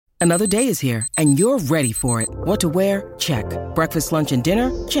Another day is here, and you're ready for it. What to wear? Check. Breakfast, lunch, and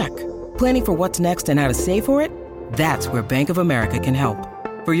dinner? Check. Planning for what's next and how to save for it? That's where Bank of America can help.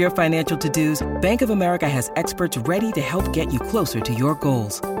 For your financial to-dos, Bank of America has experts ready to help get you closer to your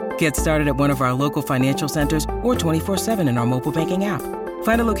goals. Get started at one of our local financial centers or 24/7 in our mobile banking app.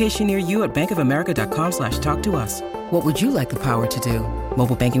 Find a location near you at bankofamerica.com/talktous. What would you like the power to do?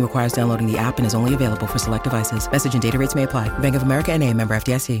 Mobile banking requires downloading the app and is only available for select devices. Message and data rates may apply. Bank of America N.A., member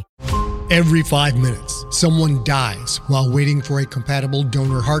FDIC. Every 5 minutes, someone dies while waiting for a compatible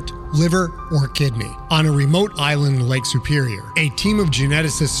donor heart, liver, or kidney. On a remote island in Lake Superior, a team of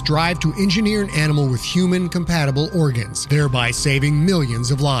geneticists strive to engineer an animal with human-compatible organs, thereby saving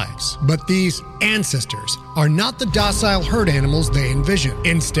millions of lives. But these ancestors are not the docile herd animals they envision.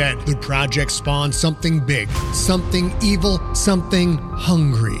 Instead, the project spawns something big, something evil, something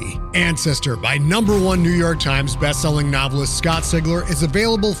hungry. Ancestor by #1 New York Times bestselling novelist Scott Sigler is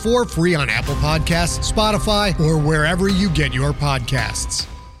available for free on Apple Podcasts, Spotify, or wherever you get your podcasts.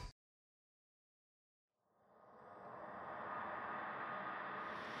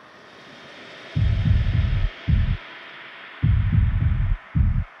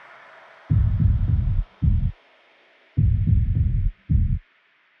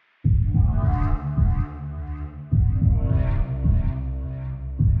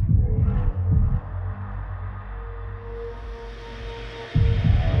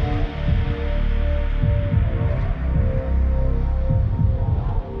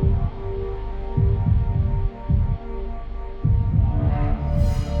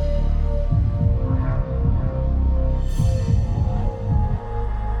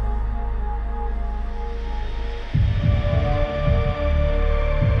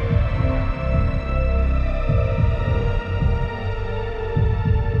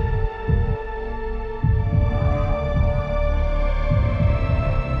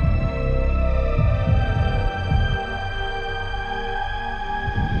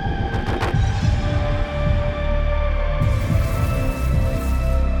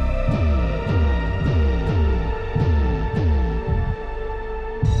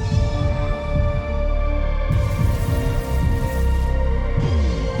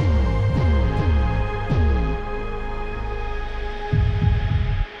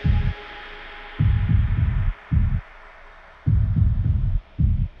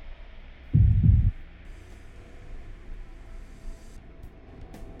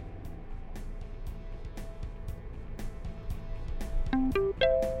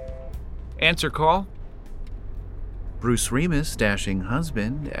 Answer call. Bruce Remus, dashing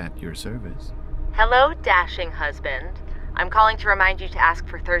husband, at your service. Hello, dashing husband. I'm calling to remind you to ask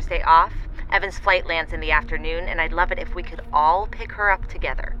for Thursday off. Evan's flight lands in the afternoon, and I'd love it if we could all pick her up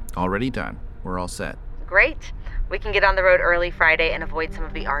together. Already done. We're all set. Great. We can get on the road early Friday and avoid some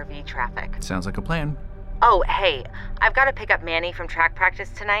of the RV traffic. Sounds like a plan. Oh, hey, I've got to pick up Manny from track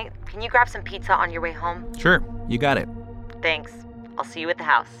practice tonight. Can you grab some pizza on your way home? Sure, you got it. Thanks. I'll see you at the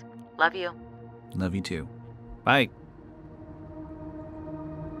house. Love you. Love you too. Bye.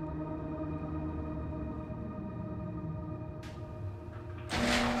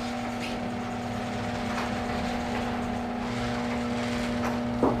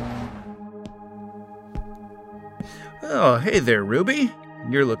 Oh, hey there, Ruby.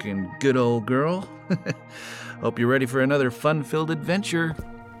 You're looking good, old girl. Hope you're ready for another fun-filled adventure.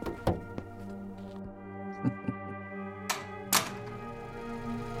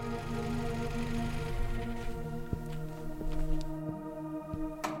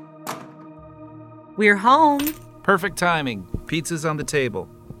 We're home. Perfect timing. Pizza's on the table.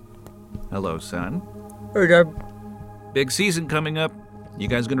 Hello, son. Hey, Dad. Big season coming up. You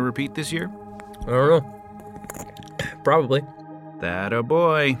guys gonna repeat this year? I don't know. Probably. That a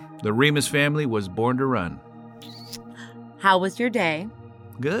boy. The Remus family was born to run. How was your day?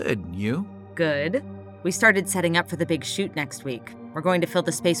 Good. You? Good. We started setting up for the big shoot next week. We're going to fill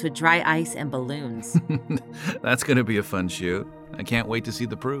the space with dry ice and balloons. That's gonna be a fun shoot. I can't wait to see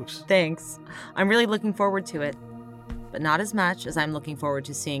the proofs. Thanks. I'm really looking forward to it. But not as much as I'm looking forward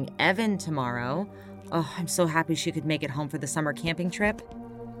to seeing Evan tomorrow. Oh, I'm so happy she could make it home for the summer camping trip.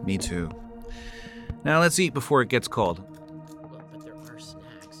 Me too. Now let's eat before it gets cold. Well, but there are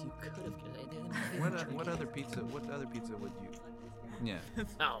snacks. You could have. What other pizza would you? Yeah.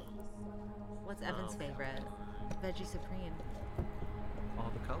 Oh. What's Evan's favorite? Veggie Supreme. All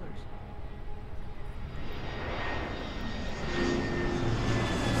the colors.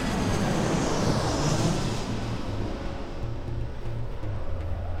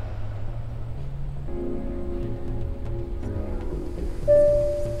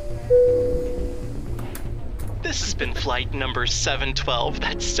 This has been flight number 712,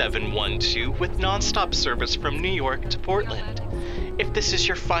 that's 712, with nonstop service from New York to Portland. If this is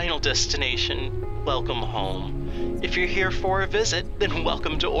your final destination, welcome home. If you're here for a visit, then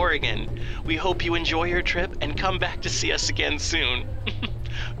welcome to Oregon. We hope you enjoy your trip and come back to see us again soon.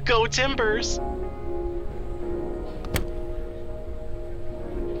 Go Timbers!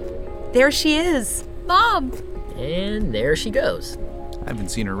 There she is. Mom! And there she goes. I haven't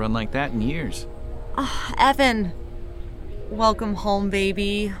seen her run like that in years. Oh, Evan. Welcome home,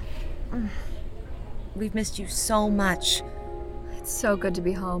 baby. We've missed you so much. It's so good to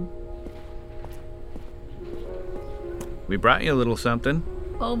be home. We brought you a little something.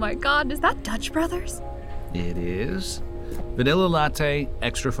 Oh my god, is that Dutch Brothers? It is vanilla latte,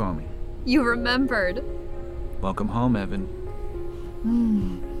 extra foamy. You remembered. Welcome home, Evan.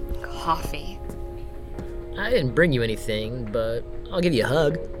 Coffee. I didn't bring you anything, but I'll give you a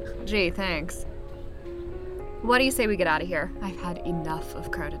hug. Gee, thanks. What do you say we get out of here? I've had enough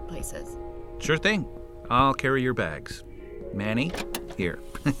of crowded places. Sure thing. I'll carry your bags. Manny, here.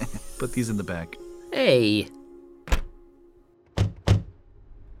 Put these in the bag. Hey.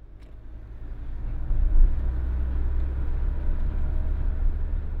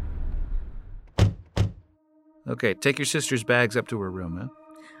 Okay, take your sister's bags up to her room, huh?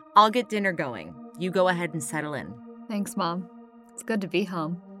 I'll get dinner going. You go ahead and settle in. Thanks, Mom. It's good to be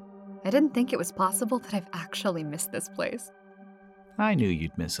home. I didn't think it was possible that I've actually missed this place. I knew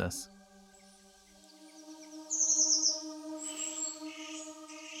you'd miss us.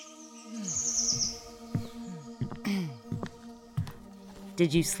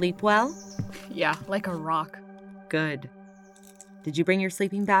 Did you sleep well? Yeah, like a rock. Good. Did you bring your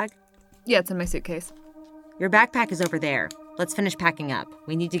sleeping bag? Yeah, it's in my suitcase. Your backpack is over there. Let's finish packing up.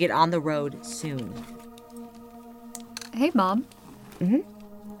 We need to get on the road soon. Hey, Mom. Mhm.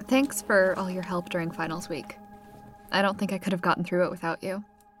 Thanks for all your help during finals week. I don't think I could have gotten through it without you.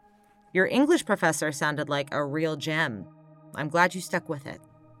 Your English professor sounded like a real gem. I'm glad you stuck with it.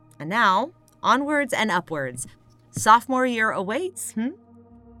 And now, onwards and upwards. Sophomore year awaits,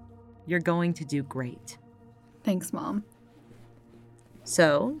 You're going to do great. Thanks, Mom.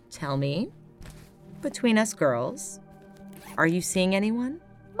 So, tell me, between us girls, are you seeing anyone?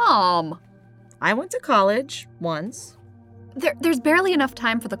 Mom! I went to college once. There's barely enough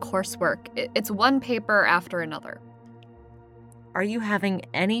time for the coursework. It's one paper after another. Are you having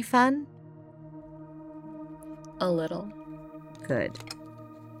any fun? A little. Good.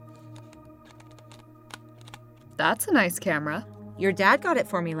 That's a nice camera. Your dad got it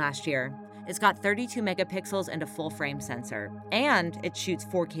for me last year. It's got 32 megapixels and a full frame sensor, and it shoots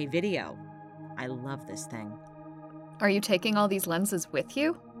 4K video. I love this thing. Are you taking all these lenses with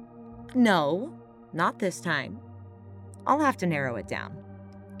you? No, not this time. I'll have to narrow it down.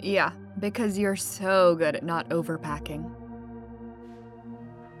 Yeah, because you're so good at not overpacking.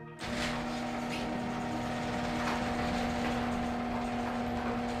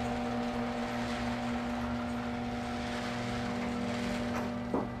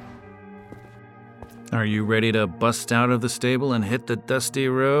 Are you ready to bust out of the stable and hit the dusty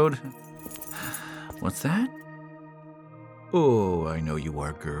road? What's that? Oh, I know you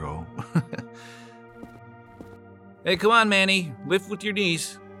are, girl. Hey, come on, Manny. Lift with your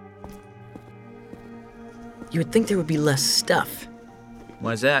knees. You would think there would be less stuff.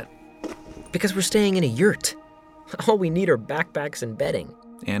 Why's that? Because we're staying in a yurt. All we need are backpacks and bedding.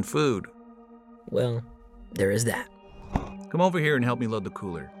 And food. Well, there is that. Come over here and help me load the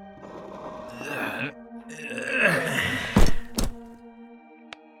cooler.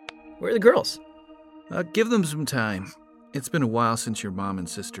 Where are the girls? Give them some time. It's been a while since your mom and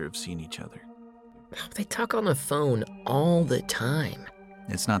sister have seen each other. They talk on the phone all the time.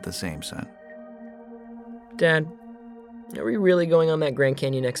 It's not the same, son. Dad, are we really going on that Grand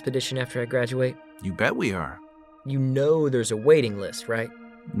Canyon expedition after I graduate? You bet we are. You know there's a waiting list, right?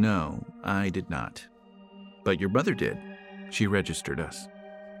 No, I did not. But your mother did. She registered us.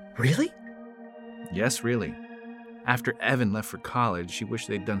 Really? Yes, really. After Evan left for college, she wished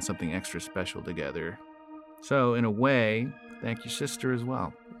they'd done something extra special together. So, in a way, thank your sister as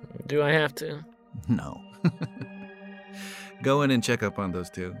well. Do I have to? No. Go in and check up on those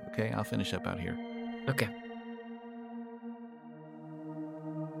two, okay? I'll finish up out here. Okay.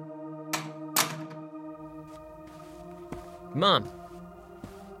 Mom!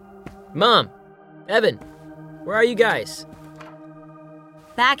 Evan! Where are you guys?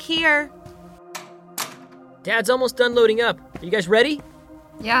 Back here. Dad's almost done loading up. Are you guys ready?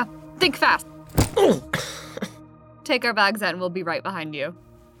 Yeah, think fast. Take our bags out and we'll be right behind you.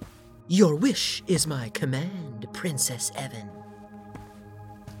 Your wish is my command, Princess Evan.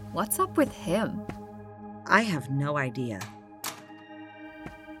 What's up with him? I have no idea.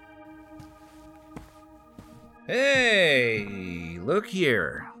 Hey, look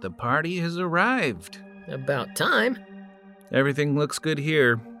here. The party has arrived. About time. Everything looks good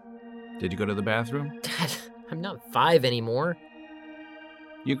here. Did you go to the bathroom? Dad, I'm not 5 anymore.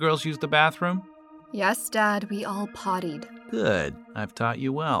 You girls use the bathroom? Yes, Dad, we all pottied. Good. I've taught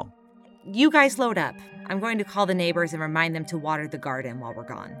you well. You guys load up. I'm going to call the neighbors and remind them to water the garden while we're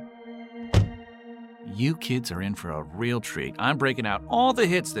gone. You kids are in for a real treat. I'm breaking out all the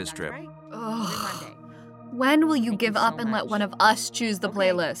hits this trip. Right? Ugh. Monday. When will you Thank give you up so and let much. one of us choose the Okay.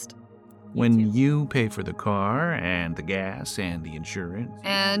 playlist? When you pay for the car and the gas and the insurance.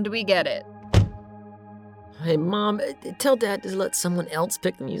 And we get it. Hey, Mom, tell Dad to let someone else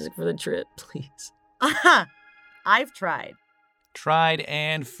pick the music for the trip, please. Aha! I've tried. Tried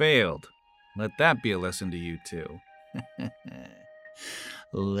and failed. Let that be a lesson to you two.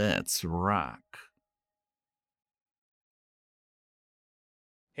 Let's rock.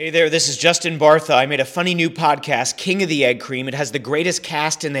 Hey there, this is Justin Bartha. I made a funny new podcast, King of the Egg Cream. It has the greatest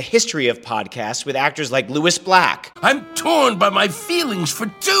cast in the history of podcasts with actors like Louis Black, I'm torn by my feelings for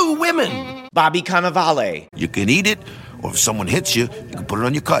 2 women. Bobby Cannavale, You can eat it, or if someone hits you, you can put it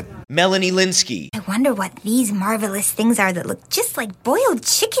on your cut. Melanie Linsky, I wonder what these marvelous things are that look just like boiled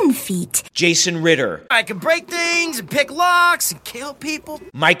chicken feet. Jason Ritter, I can break things and pick locks and kill people.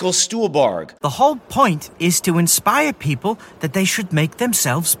 Michael Stuhlbarg, The whole point is to inspire people that they should make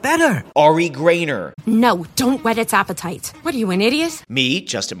themselves better. Ari Grainer, No, don't whet its appetite. What are you, an idiot? me,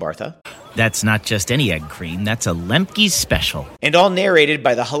 Justin Bartha, That's not just any egg cream, that's a Lemke's special. and all narrated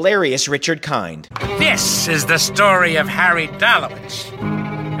by the hilarious Richard Kind. This is the story of Harry Dalowitz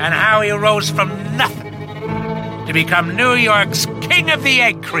and how he rose from nothing to become New York's King of the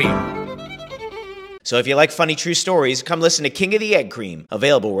Egg Cream. So if you like funny true stories, come listen to King of the Egg Cream,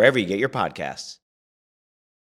 available wherever you get your podcasts.